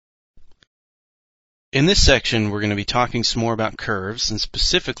In this section, we're going to be talking some more about curves, and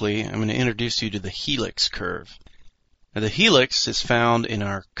specifically, I'm going to introduce you to the helix curve. Now, the helix is found in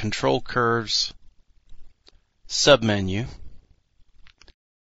our Control Curves submenu.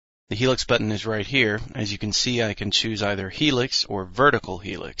 The helix button is right here. As you can see, I can choose either helix or vertical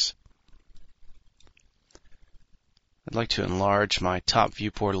helix. I'd like to enlarge my top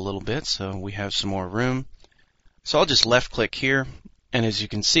viewport a little bit so we have some more room. So I'll just left click here, and as you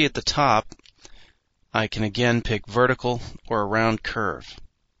can see at the top, I can again pick vertical or a round curve.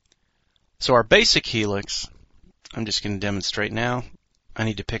 So our basic helix, I'm just going to demonstrate now. I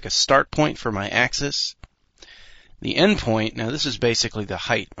need to pick a start point for my axis. The end point, now this is basically the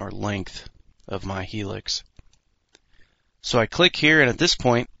height or length of my helix. So I click here, and at this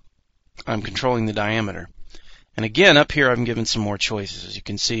point, I'm controlling the diameter. And again, up here I'm given some more choices. As you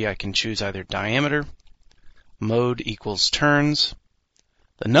can see, I can choose either diameter, mode equals turns,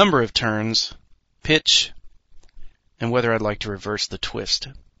 the number of turns, pitch, and whether I'd like to reverse the twist.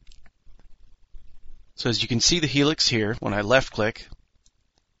 So as you can see the helix here, when I left click,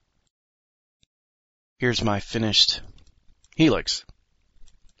 here's my finished helix.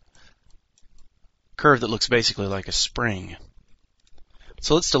 Curve that looks basically like a spring.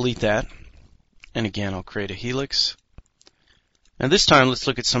 So let's delete that. And again, I'll create a helix. And this time, let's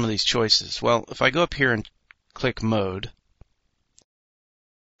look at some of these choices. Well, if I go up here and click mode,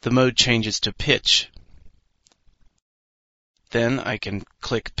 the mode changes to pitch. Then I can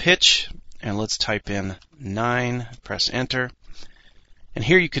click pitch, and let's type in 9, press enter. And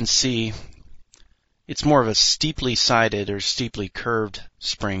here you can see it's more of a steeply sided or steeply curved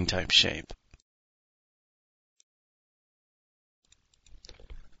spring type shape.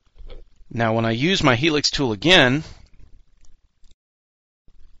 Now when I use my helix tool again,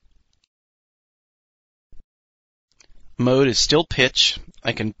 mode is still pitch.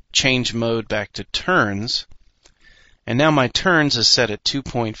 I can change mode back to turns. And now my turns is set at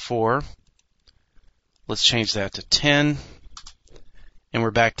 2.4. Let's change that to 10. And we're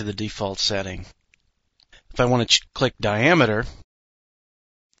back to the default setting. If I want to click diameter,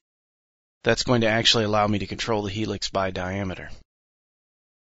 that's going to actually allow me to control the helix by diameter.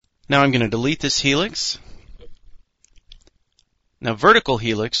 Now I'm going to delete this helix. Now vertical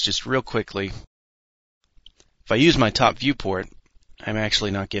helix, just real quickly, if I use my top viewport, I'm actually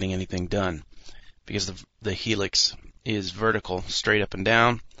not getting anything done because the helix is vertical, straight up and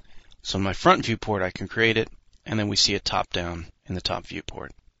down. So in my front viewport I can create it, and then we see it top down in the top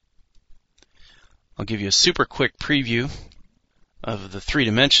viewport. I'll give you a super quick preview of the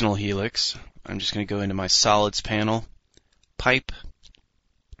three-dimensional helix. I'm just going to go into my solids panel, pipe,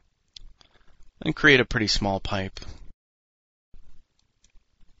 and create a pretty small pipe.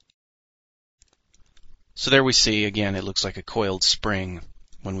 So there we see, again, it looks like a coiled spring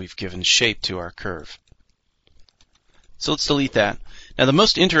when we've given shape to our curve. So let's delete that. Now the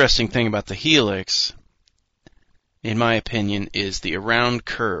most interesting thing about the helix, in my opinion, is the around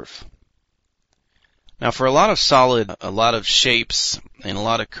curve. Now for a lot of shapes and a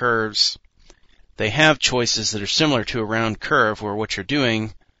lot of curves, they have choices that are similar to a round curve, where what you're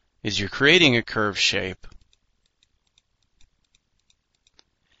doing is you're creating a curve shape,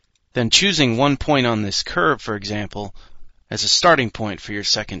 then choosing one point on this curve, for example, as a starting point for your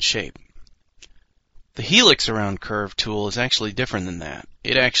second shape. The helix around curve tool is actually different than that.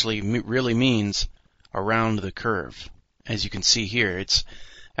 It actually really means around the curve. As you can see here, it's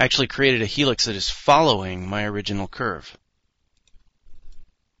actually created a helix that is following my original curve.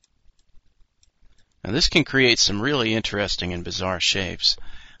 Now this can create some really interesting and bizarre shapes.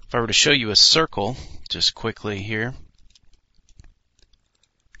 If I were to show you a circle, just quickly here,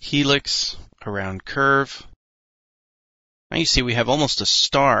 helix around curve, now you see we have almost a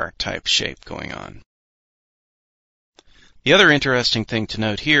star type shape going on. The other interesting thing to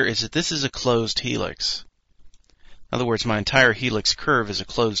note here is that this is a closed helix. In other words, my entire helix curve is a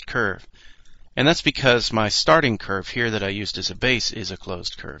closed curve. And that's because my starting curve here that I used as a base is a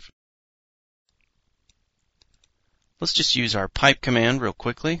closed curve. Let's just use our pipe command real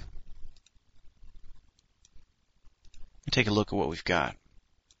quickly and take a look at what we've got.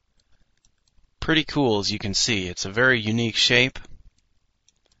 Pretty cool, as you can see. It's a very unique shape.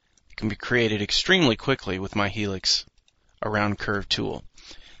 It can be created extremely quickly with my helix around curve tool.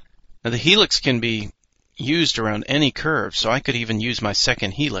 Now the helix can be used around any curve, so I could even use my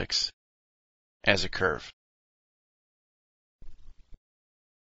second helix as a curve.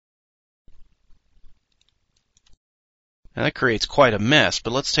 Now that creates quite a mess,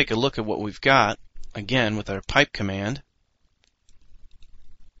 but let's take a look at what we've got, again, with our pipe command,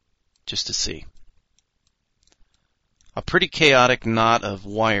 just to see. A pretty chaotic knot of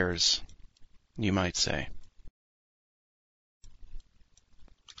wires you might say.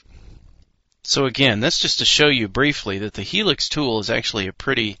 So again, that's just to show you briefly that the Helix tool is actually a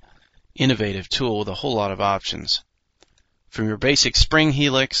pretty innovative tool with a whole lot of options. From your basic spring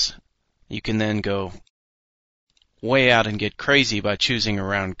helix, you can then go way out and get crazy by choosing a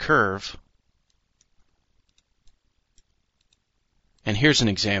round curve. And here's an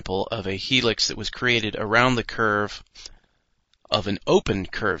example of a helix that was created around the curve of an open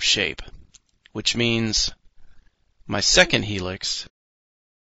curve shape, which means my second helix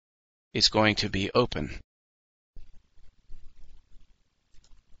is going to be open.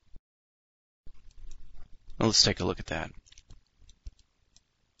 Well, let's take a look at that.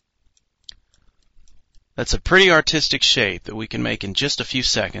 That's a pretty artistic shape that we can make in just a few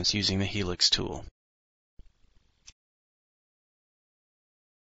seconds using the Helix tool.